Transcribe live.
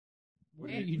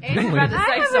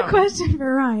I have a question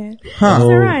for Ryan. Huh.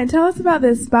 So Ryan, tell us about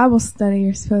this Bible study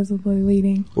you're supposedly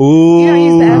leading. Ooh. You don't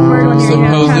use the F word when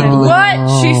you're trying to...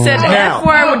 What? She said the F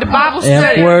word with the Bible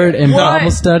study. F word and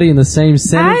Bible study in the same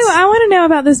sentence. I want to know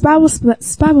about this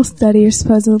Bible study you're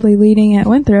supposedly leading at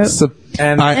Winthrop.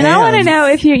 And I want to know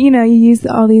if you use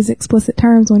all these explicit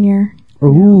terms when you're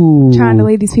trying to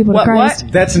lead these people to Christ.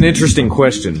 What? That's an interesting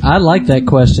question. I like that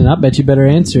question. I bet you better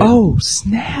answer it. Oh,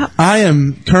 snap. I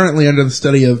am currently under the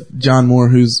study of John Moore,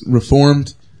 who's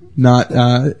Reformed. Not,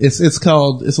 it's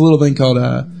a little thing called,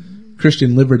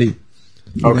 Christian liberty.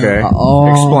 Okay.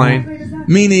 Explain.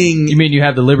 Meaning. You mean you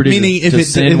have the liberty to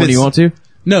sin when you want to?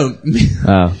 No.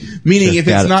 Meaning if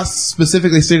it's not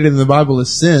specifically stated in the Bible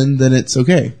as sin, then it's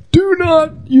okay. Do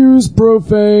not use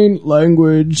profane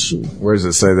language. Where does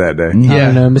it say that, Dave? I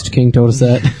don't know. Mr. King told us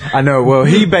that. I know. Well,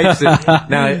 he based it.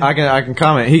 Now I can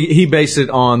comment. He based it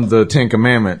on the Ten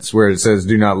Commandments, where it says,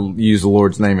 "Do not use the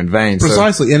Lord's name in vain."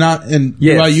 Precisely. So, do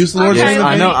I use the Lord's name in vain?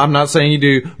 I know. I'm not saying you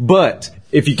do, but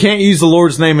if you can't use the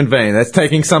Lord's name in vain, that's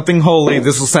taking something holy.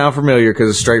 This will sound familiar because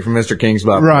it's straight from Mr. King's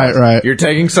Bible. Right. You're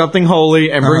taking something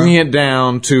holy and bringing it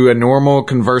down to a normal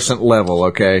conversant level.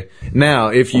 Okay. Now,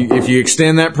 if you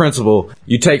extend that principle,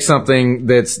 you take something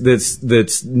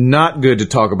that's not good to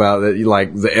talk about, that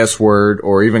like the S word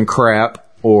or even crap.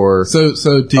 Or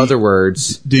other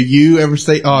words. Do you ever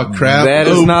say, "Oh crap"? That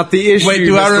is not the issue. Wait,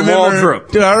 do I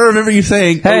remember you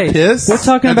saying, "Hey, oh, piss"? We're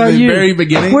talking at about the you. Very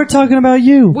beginning. We're talking about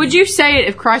you. Would you say it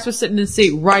if Christ was sitting in the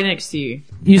seat right next to you?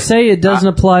 You say it doesn't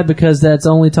apply because that's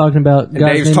only talking about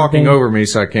God's Dave's name talking over me,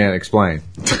 so I can't explain.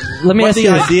 Let me ask you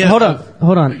this. Hold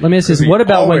on. Let me ask you this. What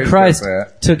about when Christ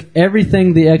took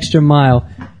everything the extra mile?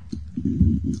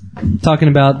 Talking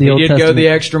about the Old Testament. He did go the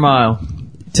extra mile.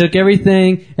 Took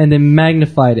everything and then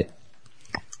magnified it.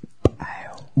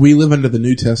 We live under the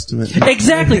New Testament.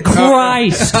 Exactly,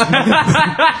 Christ.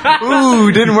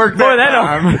 Ooh, didn't work that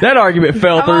time. That argument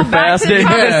fell through fast.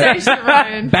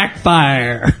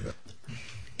 Backfire.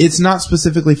 It's not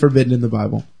specifically forbidden in the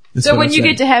Bible. So when you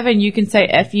get to heaven, you can say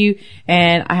F you,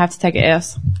 and I have to take an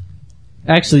S.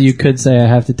 Actually, you could say I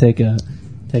have to take an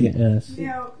S.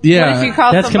 Yeah. What if you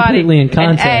call that's somebody completely in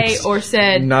context. an A or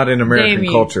said not in American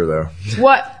damn culture, though.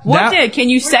 What did? Can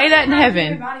you say that in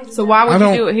heaven? So why would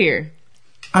you do it here?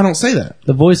 I don't say that.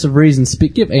 The voice of reason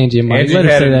speak. Give Angie a mic. Let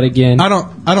her say that again. I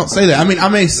don't say that. I mean, I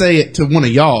may say it to one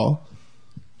of y'all.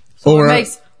 So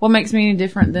what makes me any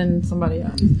different than somebody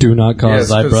else? Do not cause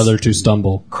thy brother to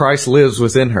stumble. Christ lives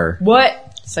within her. What?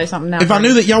 Say something now. If I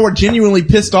knew that y'all were genuinely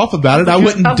pissed off about it, I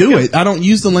wouldn't do it. I don't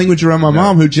use the language around my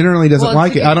mom, who generally doesn't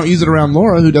like it. I don't use it around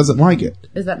Laura, who doesn't like it.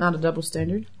 Is that not a double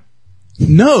standard?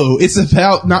 No, it's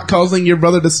about not causing your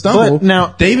brother to stumble. But now,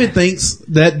 David thinks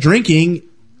that drinking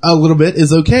a little bit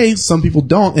is okay. Some people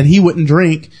don't, and he wouldn't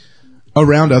drink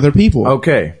around other people.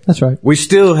 Okay. That's right. We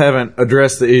still haven't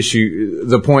addressed the issue,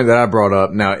 the point that I brought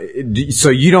up. Now, so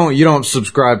you don't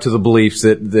subscribe to the beliefs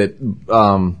that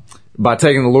by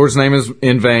taking the Lord's name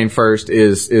in vain first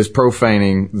is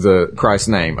profaning the Christ's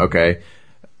name, okay?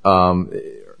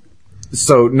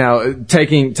 So now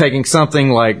taking something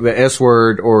like the S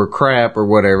word or crap or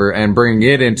whatever and bringing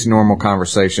it into normal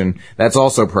conversation, that's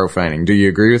also profaning. Do you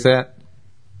agree with that?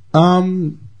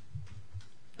 I'm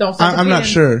not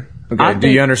sure. Okay. Do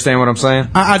you understand what I'm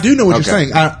saying? I do know what you're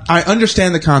saying. I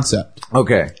understand the concept.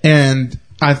 Okay. And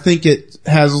I think it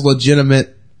has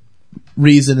legitimate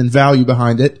reason and value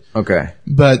behind it. Okay.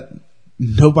 But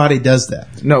nobody does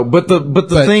that. No, but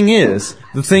the thing is,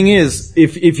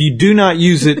 if you do not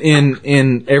use it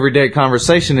in everyday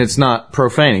conversation, it's not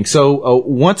profaning. So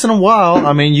that in a while,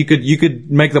 I mean, you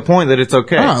could make the point that it's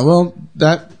okay. Well,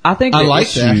 I think I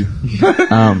like that.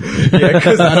 Yeah,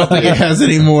 because I don't think it has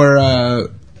any more.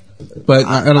 But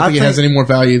I don't think it has any more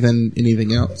value than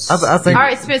anything else. I think. All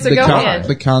right, Spencer, go ahead.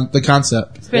 The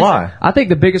concept. Spencer. Why? I think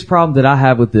the biggest problem that I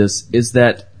have with this is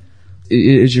that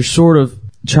you're sort of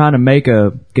trying to make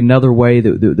another way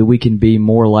that we can be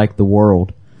more like the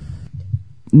world.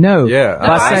 No. Yeah.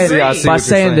 By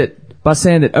saying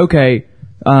that okay,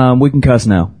 we can cuss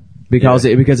now because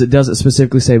it doesn't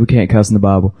specifically say we can't cuss in the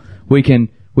Bible. We can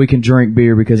drink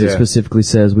beer because it specifically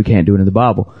says we can't do it in the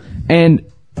Bible.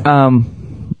 And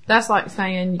that's like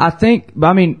saying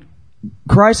I mean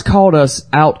Christ called us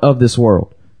out of this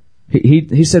world.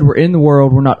 He said we're in the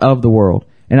world, we're not of the world.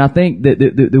 And I think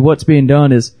that what's being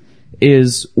done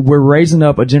is we're raising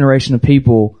up a generation of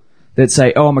people that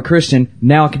say, "Oh, I'm a Christian.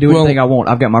 Now I can do anything I want.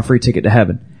 I've got my free ticket to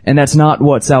heaven." And that's not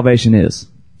what salvation is.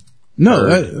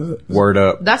 No. Word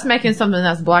up. That's making something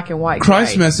that's black and white.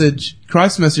 Christ's message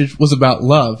was about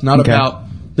love, not about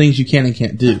things you can and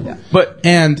can't do. Yeah. But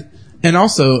and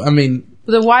also, I mean,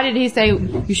 Well, then why did he say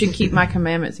you should keep my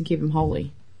commandments and keep them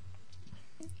holy?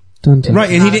 Right,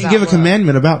 and he didn't give a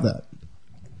commandment about that.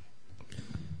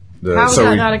 How is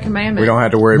that not a commandment? We don't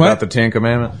have to worry about the 10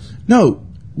 Commandments? No.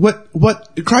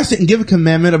 What Christ didn't give a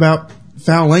commandment about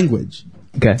foul language.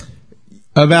 Okay.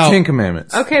 About 10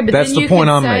 Commandments. Okay, but that's then the you point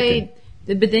could I'm say,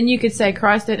 making. But then you could say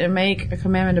Christ didn't make a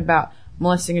commandment about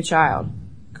molesting a child.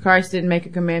 Christ didn't make a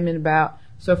commandment about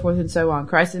so forth and so on.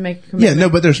 Christ didn't make a commandment. Yeah,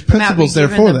 no, but there's principles there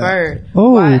for that.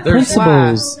 Oh,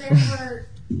 principles.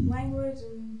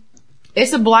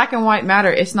 It's a black and white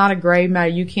matter. It's not a gray matter.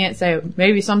 You can't say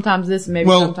maybe sometimes this and maybe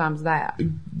sometimes that.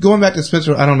 Going back to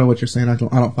Spencer, I don't know what you're saying. I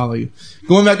don't follow you.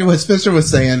 Going back to what Spencer was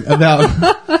saying about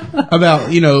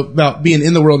about being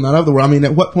in the world, not of the world. I mean,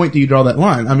 at what point do you draw that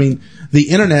line? I mean, the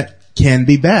internet can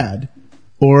be bad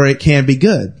or it can be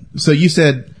good. So you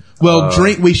said, well,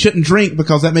 we shouldn't drink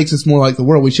because that makes us more like the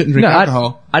world. We shouldn't drink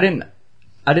alcohol. I didn't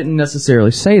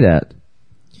necessarily say that.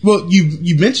 Well,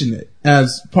 you mentioned it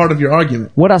as part of your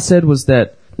argument. What I said was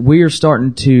that we are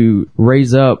starting to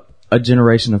raise up a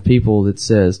generation of people that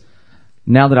says,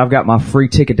 now that I've got my free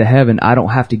ticket to heaven, I don't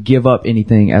have to give up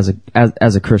anything as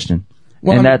a Christian.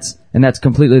 Well, and that's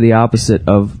completely the opposite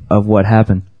of what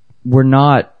happened. We're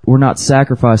not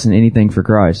sacrificing anything for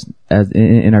Christ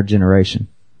in our generation.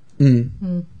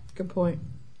 Good point.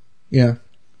 Yeah.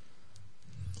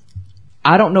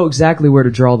 I don't know exactly where to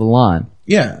draw the line.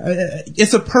 Yeah,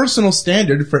 it's a personal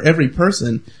standard for every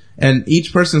person, and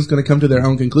each person is going to come to their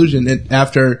own conclusion. And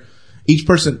after each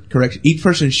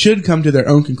person should come to their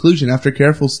own conclusion after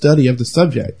careful study of the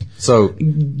subject. So,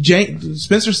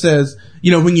 Spencer says,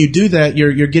 when you do that,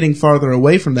 you're getting farther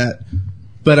away from that.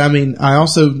 But I mean, I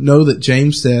also know that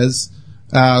James says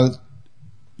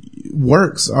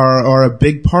works are a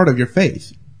big part of your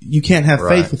faith. You can't have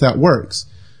faith without works.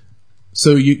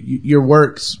 So your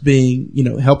works being,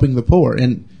 helping the poor.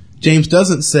 And James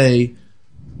doesn't say,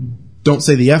 don't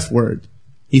say the F word.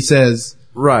 He says,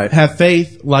 have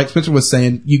faith, like Spencer was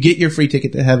saying, you get your free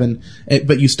ticket to heaven,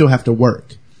 but you still have to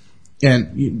work.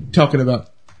 And talking about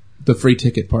the free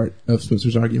ticket part of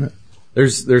Spencer's argument.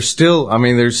 There's still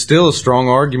a strong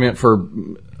argument for,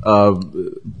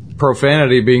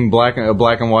 profanity being a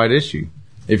black and white issue.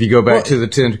 If you go back to the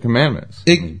 10 Commandments.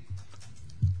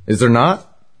 Is there not?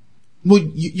 Well,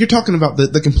 you're talking about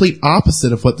the complete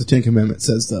opposite of what the 10 Commandments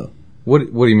says, though.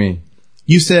 What do you mean?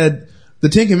 You said the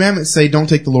 10 Commandments say don't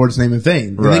take the Lord's name in vain.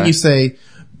 And then you say,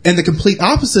 and the complete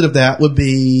opposite of that would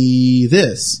be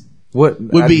this.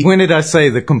 When did I say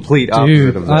the complete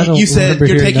opposite of that? You said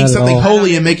you're taking something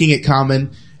holy and making it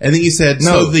common, and then you said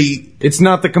it's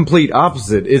not the complete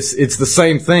opposite. It's the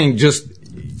same thing, just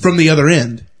from the other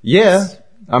end. Yeah.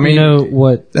 I mean,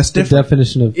 what that's the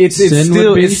definition of sin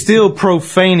would be? It's still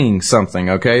profaning something,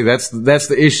 okay? That's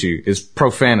the issue, is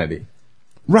profanity.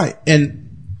 Right. And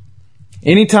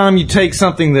anytime you take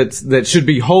something that should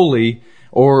be holy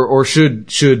or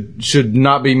should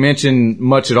not be mentioned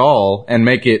much at all and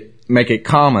make it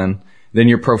common, then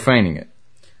you're profaning it.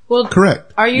 Well,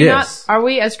 correct. Are you not? Are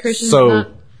we as Christians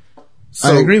So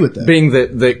I agree with that. Being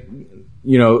that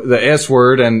the S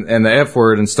word and the F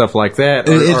word and stuff like that.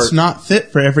 It's not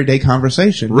fit for everyday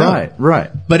conversation. Right, no. right.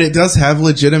 But it does have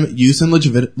legitimate use and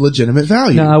legitimate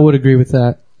value. No, I would agree with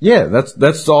that. Yeah,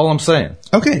 that's all I'm saying.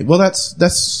 Okay, well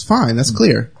that's fine. That's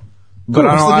clear. But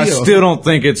I still don't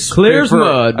think it's clear as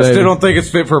mud. I still don't think it's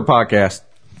fit for a podcast.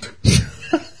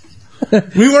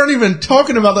 We weren't even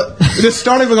talking about that. It's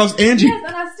starting because Angie. Yes,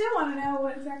 and I still want to know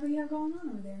what exactly you have going on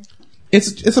over there.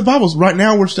 It's a Bible. Right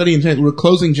now we're studying James. We're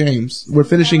closing James. We're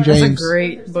finishing James. That's a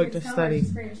great book to study.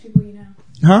 People you know.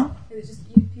 Huh? Is it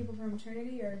just people from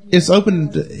Trinity, or it's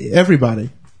open to everybody.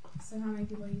 So how many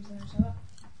people usually show up?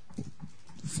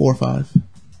 4 or 5.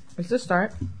 It's a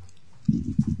start.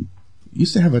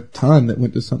 Used to have a ton that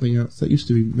went to something else. That used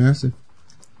to be massive.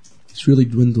 It's really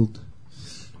dwindled.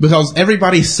 Because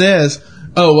everybody says,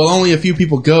 oh, well, only a few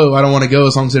people go. I don't want to go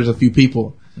as long as there's a few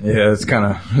people. Yeah, it's kind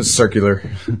of a circular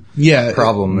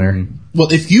problem there.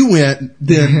 Well, if you went,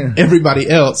 then everybody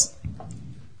else.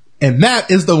 And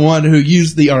Matt is the one who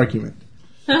used the argument.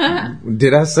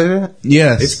 Did I say that?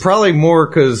 Yes. It's probably more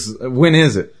because, when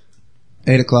is it?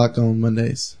 8 o'clock on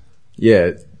Mondays.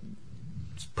 Yeah.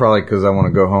 It's probably because I want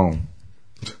to go home.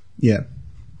 Yeah.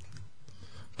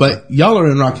 But y'all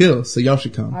are in Rock Hill, so y'all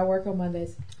should come. I work on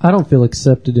Mondays. I don't feel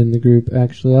accepted in the group,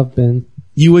 actually. I've been.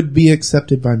 You would be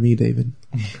accepted by me, David.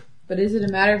 But is it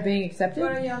a matter of being accepted?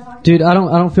 Dude, I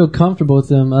don't feel comfortable with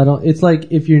them. It's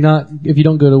like if you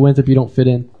don't go to Winthrop, you don't fit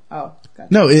in. Oh,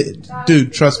 gotcha. No,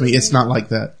 dude, trust me, it's not like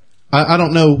that. I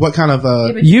don't know what kind of,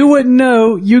 You wouldn't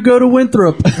know. You go to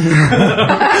Winthrop.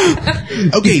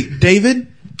 Okay, David,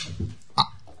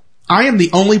 I am the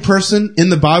only person in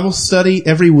the Bible study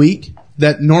every week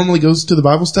that normally goes to the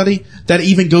Bible study that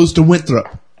even goes to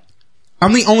Winthrop.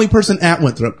 I'm the only person at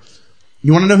Winthrop.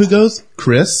 You want to know who goes?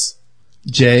 Chris,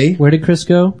 Jay. Where did Chris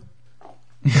go?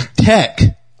 Tech.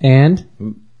 And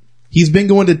He's been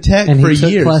going to Tech and for he took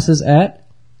years. classes at.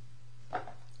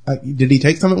 Did he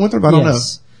take some at Winthrop? I don't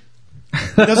Yes. know.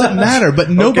 It doesn't matter, but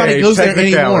nobody Okay, goes there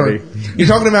technicality. anymore. You're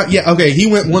talking about, he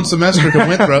went one semester to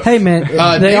Winthrop. Hey man, they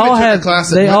David all took a have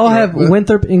class at they all have but-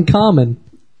 Winthrop in common.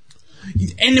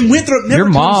 And then Winthrop never Your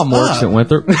mom comes works up. at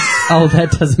Winthrop. Oh,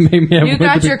 that doesn't make me have You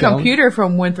got Winthrop your in common. computer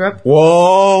from Winthrop.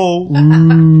 Whoa.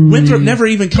 Winthrop never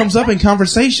even comes up in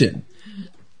conversation.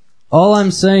 All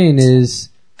I'm saying is,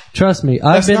 trust me,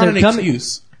 I've That's been not there. an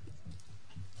excuse.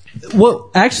 Well,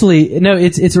 actually, no,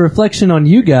 it's a reflection on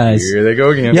you guys. Here they go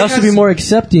again. Y'all should be more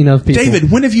accepting of people.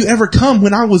 David, when have you ever come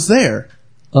when I was there?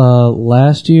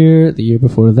 Last year, the year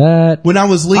before that, When I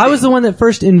was leaving? I was the one that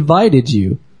first invited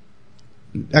you.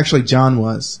 Actually, John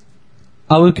was.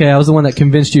 Oh, okay, I was the one that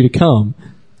convinced you to come.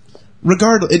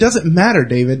 Regardless, it doesn't matter,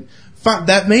 David. Fine,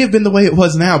 that may have been the way it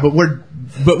was now, but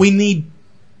we need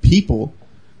people.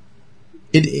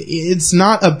 It's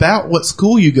not about what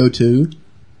school you go to.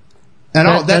 At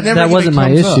all. That never that even wasn't my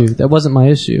comes up. issue. That wasn't my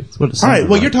issue. All right.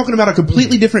 Well, you're talking about a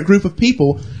completely different group of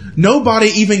people. Nobody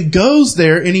even goes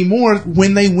there anymore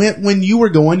when they went when you were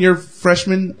going your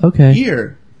freshman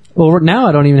year. Well, now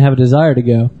I don't even have a desire to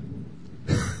go.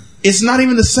 It's not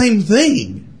even the same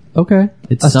thing. Okay.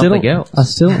 It's something else. I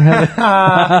still don't have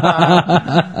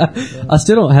I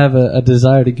still don't have a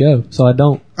desire to go, so I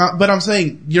don't. But I'm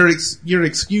saying your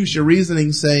excuse, your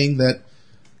reasoning, saying that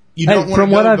you don't want to go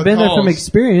from what I've been there from because-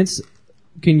 experience,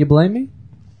 can you blame me?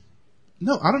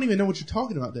 No, I don't even know what you're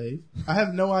talking about, Dave. I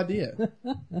have no idea.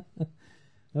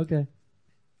 Okay.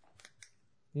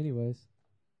 Anyways.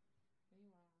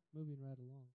 Moving